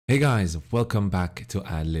Hey guys, welcome back to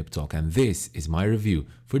Adlib Talk, and this is my review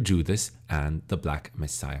for Judas and the Black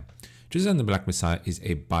Messiah. Judas and the Black Messiah is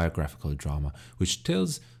a biographical drama which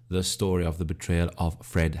tells the story of the betrayal of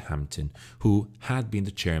Fred Hampton, who had been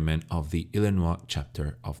the chairman of the Illinois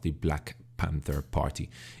chapter of the Black Panther Party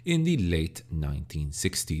in the late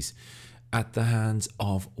 1960s, at the hands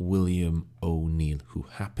of William O'Neill, who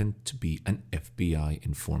happened to be an FBI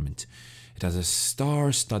informant. It has a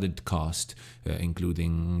star-studded cast,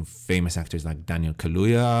 including famous actors like Daniel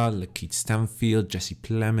Kaluuya, Lakeith Stanfield,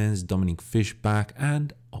 Plemons, Dominique Fishback,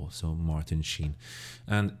 and also Martin Sheen,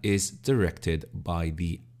 and is directed by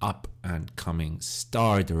the up-and-coming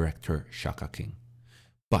star director Shaka King.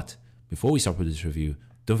 But before we start with this review,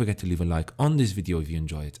 don't forget to leave a like on this video if you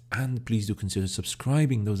enjoy it, and please do consider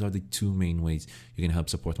subscribing. Those are the two main ways you can help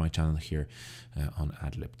support my channel here on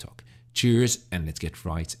Adlib Talk. Cheers, and let's get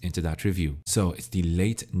right into that review. So it's the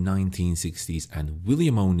late 1960s, and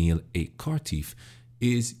William O'Neill, a car thief,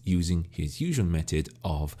 is using his usual method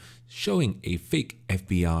of showing a fake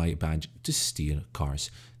FBI badge to steal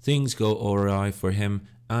cars. Things go awry for him,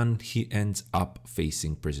 and he ends up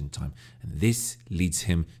facing prison time. And this leads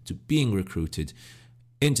him to being recruited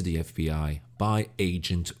into the FBI by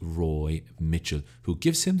Agent Roy Mitchell, who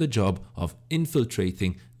gives him the job of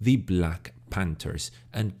infiltrating the Black Panthers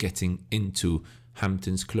and getting into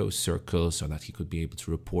Hampton's close circle so that he could be able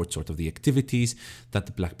to report sort of the activities that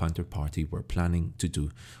the Black Panther Party were planning to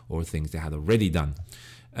do, or things they had already done.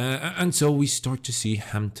 And so we start to see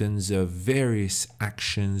Hampton's various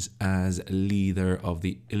actions as leader of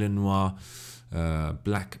the Illinois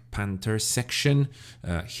Black Panther section.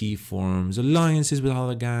 He forms alliances with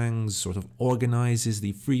other gangs, sort of organizes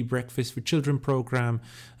the free breakfast for children program.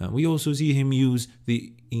 We also see him use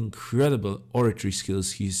the incredible oratory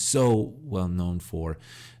skills he's so well known for,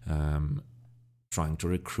 trying to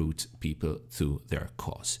recruit people to their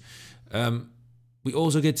cause. We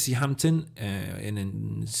also get to see Hampton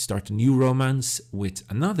start a new romance with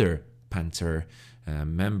another Panther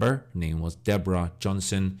member. Her name was Deborah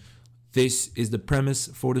Johnson. This is the premise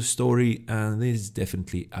for the story, and this is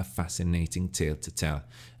definitely a fascinating tale to tell,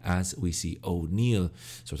 as we see O'Neill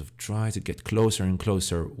sort of try to get closer and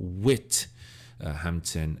closer with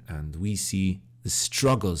Hampton, and we see the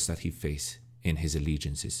struggles that he faces in his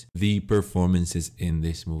allegiances. The performances in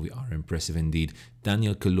this movie are impressive indeed.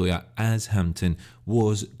 Daniel Kaluuya as Hampton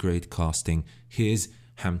was great casting. His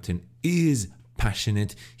Hampton is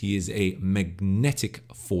passionate. He is a magnetic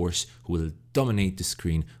force who will dominate the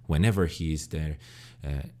screen whenever he is there.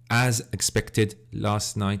 As expected,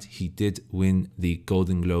 last night he did win the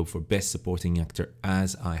Golden Globe for Best Supporting Actor,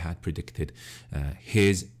 as I had predicted.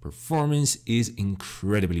 His performance is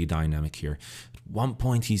incredibly dynamic here. At one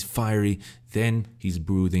point he's fiery, then he's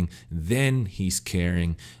brooding, then he's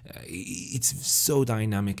caring. It's so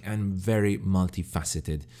dynamic and very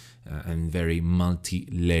multifaceted and very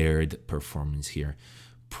multi-layered performance here.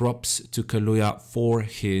 Props to Kaluuya for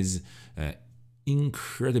his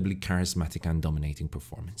incredibly charismatic and dominating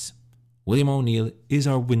performance. William O'Neill is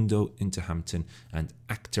our window into Hampton, and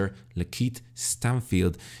actor Lakeith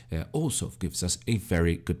Stanfield also gives us a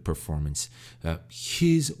very good performance.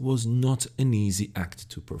 His was not an easy act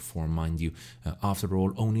to perform, mind you. After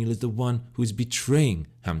all, O'Neill is the one who is betraying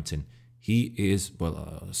Hampton. He is, well,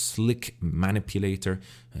 a slick manipulator.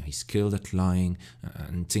 He's skilled at lying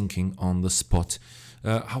and thinking on the spot.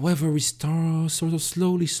 However, we sort of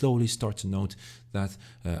slowly start to note that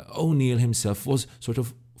O'Neill himself was sort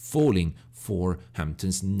of falling for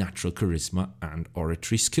Hampton's natural charisma and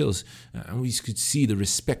oratory skills. And we could see the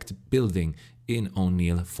respect building in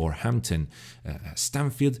O'Neill for Hampton.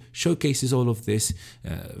 Stanfield showcases all of this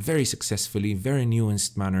very successfully, very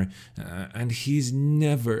nuanced manner, and he's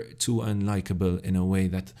never too unlikable in a way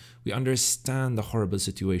that we understand the horrible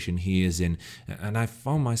situation he is in. And I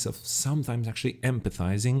found myself sometimes actually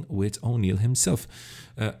empathizing with O'Neill himself.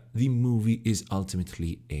 The movie is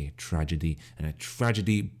ultimately a tragedy, and a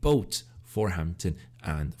tragedy both for Hampton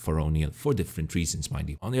and for O'Neill, for different reasons, mind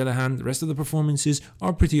you. On the other hand, the rest of the performances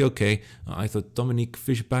are pretty okay. I thought Dominique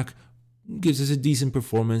Fishback gives us a decent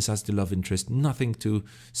performance as the love interest, nothing too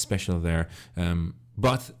special there,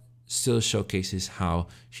 but still showcases how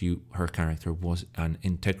her character was an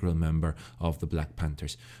integral member of the Black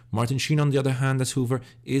Panthers. Martin Sheen, on the other hand, as Hoover,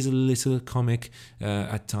 is a little comic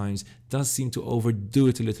at times, does seem to overdo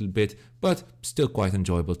it a little bit, but still quite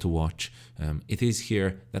enjoyable to watch. It is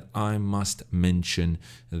here that I must mention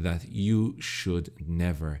that you should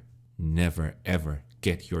never, ever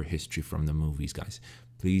get your history from the movies, guys.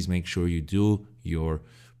 Please make sure you do your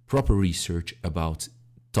proper research about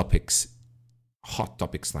topics, hot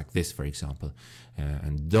topics like this, for example,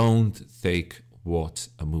 and don't take what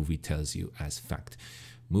a movie tells you as fact.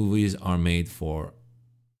 Movies are made for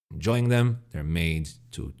enjoying them. They're made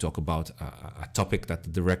to talk about a topic that the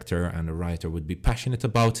director and the writer would be passionate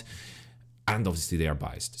about. And obviously they are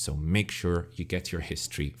biased. So make sure you get your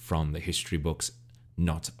history from the history books,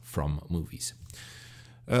 not from movies.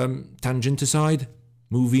 Tangent aside,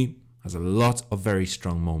 movie has a lot of very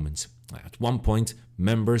strong moments. At one point,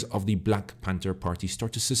 members of the Black Panther Party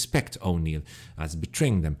start to suspect O'Neill as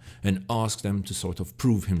betraying them and ask them to sort of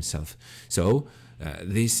prove himself. So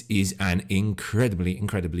this is an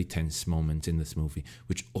incredibly tense moment in this movie,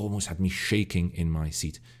 which almost had me shaking in my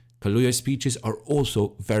seat. Kaluuya's speeches are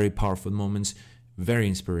also very powerful moments, very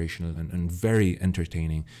inspirational and very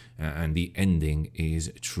entertaining, and the ending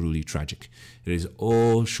is truly tragic. It is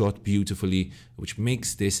all shot beautifully, which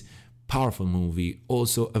makes this powerful movie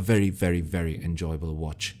also a very enjoyable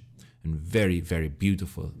watch, and very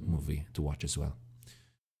beautiful movie to watch as well.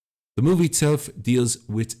 The movie itself deals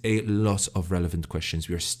with a lot of relevant questions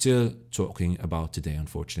we are still talking about today,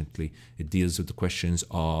 unfortunately. It deals with the questions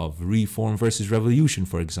of reform versus revolution,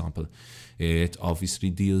 for example. It obviously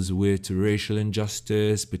deals with racial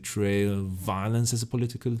injustice, betrayal, violence as a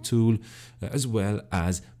political tool, as well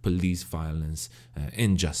as police violence,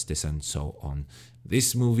 injustice, and so on.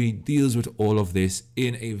 This movie deals with all of this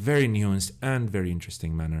in a very nuanced and very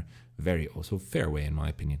interesting manner, very also fair way in my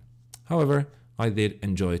opinion. However, I did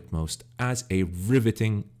enjoy it most as a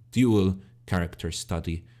riveting dual character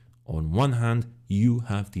study. On one hand, you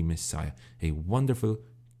have the Messiah, a wonderful,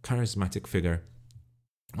 charismatic figure.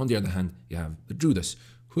 On the other hand, you have the Judas,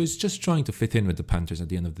 who is just trying to fit in with the Panthers at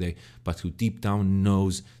the end of the day, but who deep down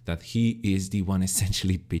knows that he is the one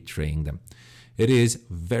essentially betraying them. It is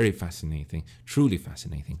very fascinating, truly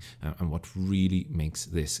fascinating, and what really makes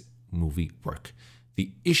this movie work.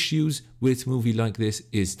 The issues with a movie like this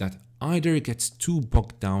is that either it gets too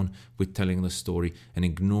bogged down with telling the story and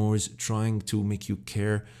ignores trying to make you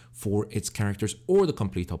care for its characters, or the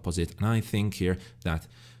complete opposite. And I think here that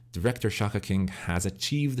director Shaka King has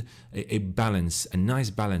achieved a balance, a nice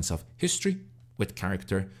balance of history with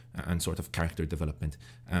character and sort of character development.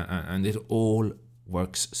 And it all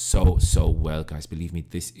works so well, guys. Believe me,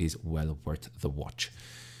 this is well worth the watch.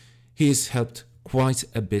 He is helped quite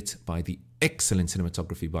a bit by the excellent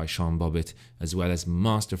cinematography by Sean Bobbitt, as well as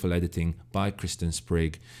masterful editing by Kristen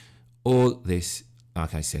Sprague. All this,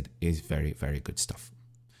 like I said, is very good stuff.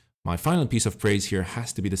 My final piece of praise here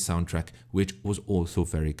has to be the soundtrack, which was also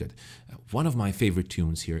very good. One of my favorite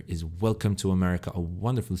tunes here is Welcome to America, a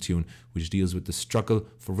wonderful tune which deals with the struggle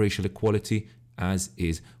for racial equality, as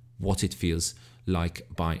is What It Feels Like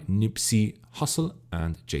by Nipsey Hussle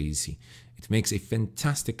and Jay-Z. It makes a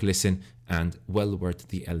fantastic listen and well worth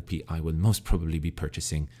the LP I will most probably be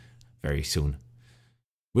purchasing very soon.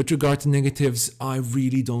 With regard to negatives, I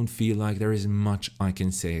really don't feel like there is much I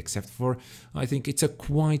can say, except for I think it's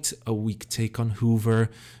quite a weak take on Hoover.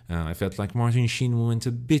 I felt like Martin Sheen went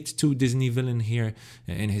a bit too Disney villain here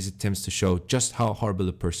in his attempts to show just how horrible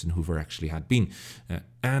a person Hoover actually had been.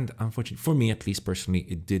 And unfortunately, for me at least personally,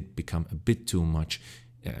 it did become a bit too much.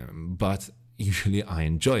 But usually I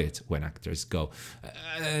enjoy it when actors go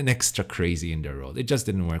an extra crazy in their role. It just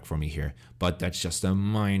didn't work for me here, but that's just a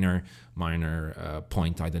minor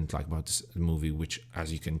point I didn't like about this movie, which,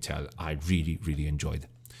 as you can tell, I really enjoyed.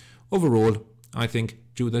 Overall, I think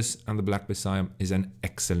Judas and the Black Messiah is an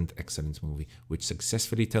excellent movie, which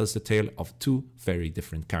successfully tells the tale of two very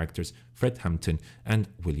different characters, Fred Hampton and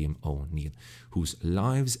William O'Neill, whose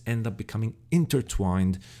lives end up becoming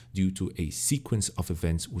intertwined due to a sequence of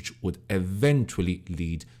events which would eventually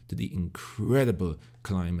lead to the incredible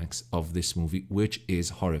climax of this movie, which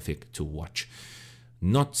is horrific to watch.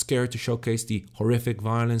 Not scared to showcase the horrific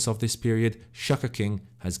violence of this period, Shaka King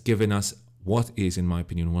has given us what is, in my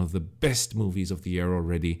opinion, one of the best movies of the year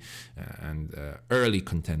already, and early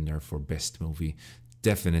contender for best movie.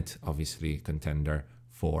 Definite, obviously, contender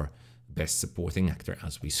for best supporting actor,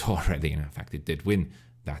 as we saw already. And in fact, it did win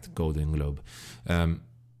that Golden Globe.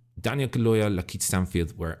 Daniel Kaluuya, Lakeith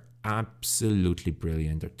Stanfield were absolutely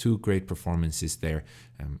brilliant. There are two great performances there.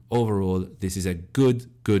 Overall, this is a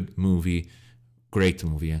good movie. Great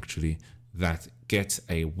movie, actually, that gets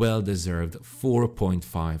a well-deserved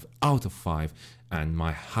 4.5 out of 5 and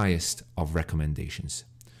my highest of recommendations.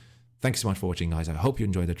 Thanks so much for watching, guys. I hope you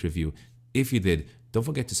enjoyed that review. If you did, don't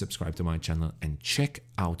forget to subscribe to my channel and check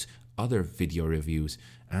out other video reviews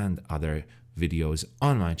and other videos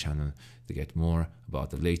on my channel to get more about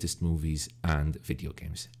the latest movies and video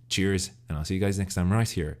games. Cheers, and I'll see you guys next time right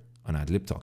here on Ad Lib Talk.